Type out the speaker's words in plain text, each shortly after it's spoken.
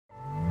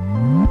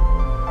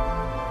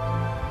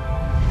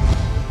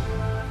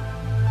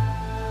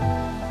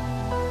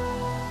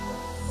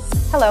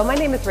Hello, my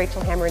name is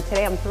Rachel Hammer, and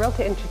today I'm thrilled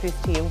to introduce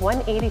to you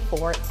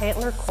 184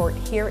 Antler Court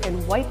here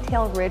in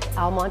Whitetail Ridge,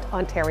 Almonte,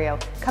 Ontario.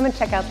 Come and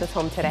check out this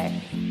home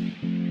today.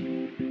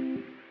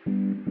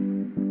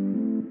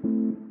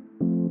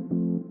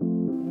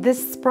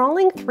 This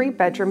sprawling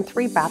 3-bedroom,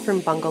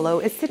 3-bathroom bungalow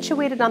is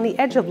situated on the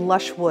edge of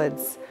lush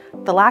woods.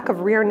 The lack of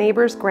rear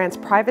neighbors grants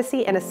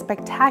privacy and a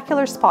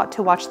spectacular spot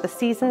to watch the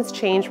seasons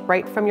change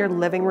right from your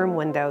living room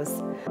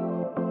windows.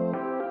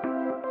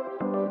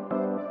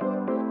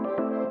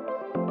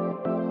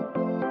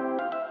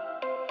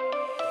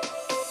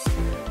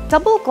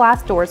 Double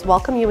glass doors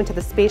welcome you into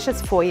the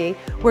spacious foyer,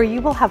 where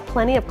you will have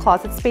plenty of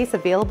closet space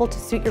available to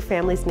suit your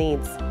family's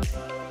needs.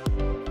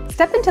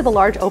 Step into the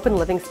large open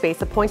living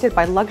space appointed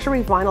by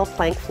luxury vinyl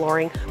plank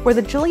flooring, where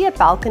the Juliet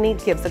balcony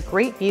gives a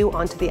great view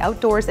onto the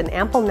outdoors and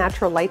ample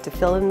natural light to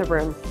fill in the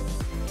room.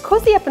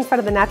 Cozy up in front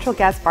of the natural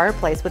gas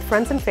fireplace with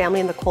friends and family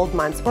in the cold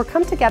months, or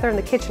come together in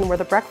the kitchen where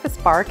the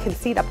breakfast bar can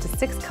seat up to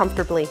 6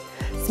 comfortably.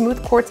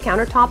 Smooth quartz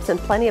countertops and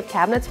plenty of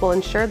cabinets will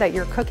ensure that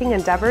your cooking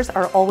endeavors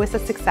are always a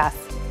success.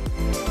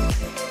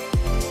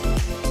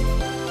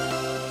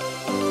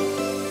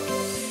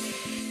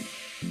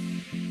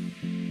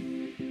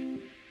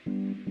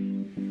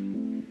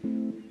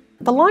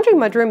 The laundry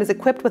mudroom is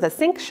equipped with a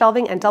sink,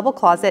 shelving, and double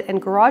closet and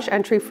garage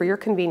entry for your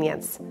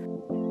convenience.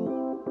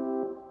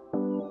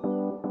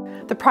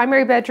 The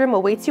primary bedroom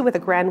awaits you with a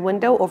grand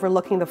window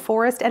overlooking the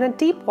forest and a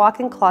deep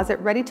walk-in closet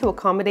ready to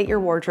accommodate your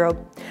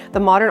wardrobe. The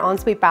modern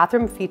ensuite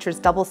bathroom features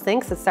double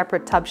sinks, a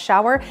separate tub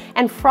shower,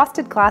 and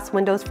frosted glass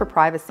windows for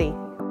privacy.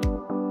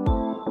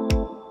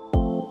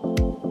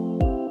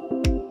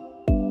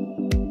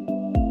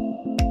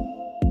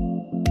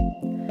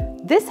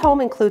 This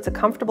home includes a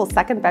comfortable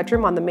second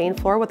bedroom on the main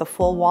floor with a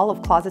full wall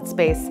of closet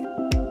space.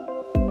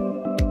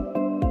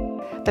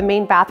 The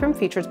main bathroom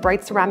features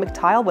bright ceramic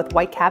tile with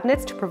white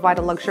cabinets to provide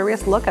a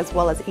luxurious look as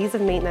well as ease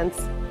of maintenance.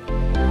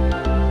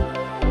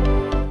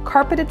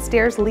 Carpeted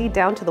stairs lead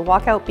down to the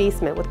walkout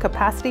basement with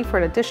capacity for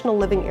an additional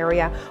living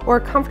area or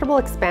a comfortable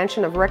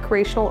expansion of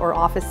recreational or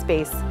office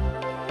space.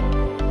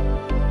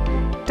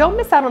 Don't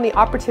miss out on the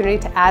opportunity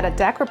to add a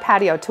deck or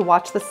patio to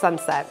watch the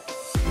sunset.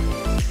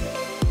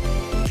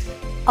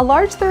 A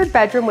large third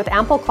bedroom with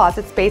ample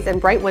closet space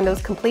and bright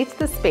windows completes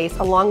the space,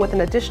 along with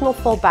an additional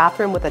full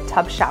bathroom with a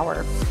tub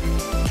shower.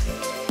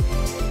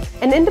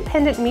 An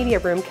independent media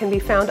room can be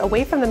found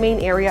away from the main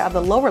area of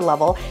the lower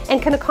level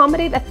and can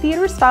accommodate a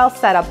theater-style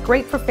setup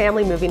great for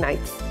family movie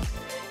nights.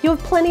 You have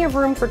plenty of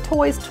room for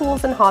toys,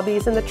 tools, and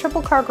hobbies in the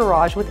triple-car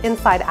garage with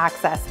inside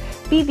access.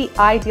 Be the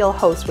ideal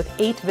host with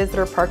 8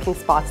 visitor parking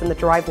spots in the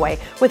driveway.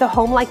 With a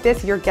home like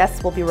this, your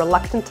guests will be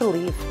reluctant to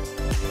leave.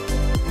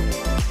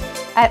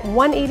 At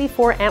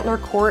 184 Antler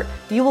Court,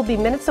 you will be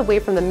minutes away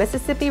from the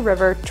Mississippi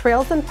River,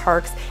 trails and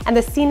parks, and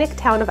the scenic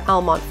town of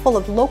Almonte, full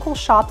of local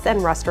shops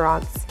and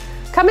restaurants.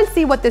 Come and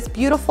see what this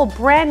beautiful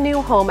brand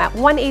new home at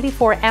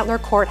 184 Antler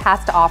Court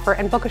has to offer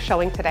and book a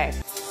showing today.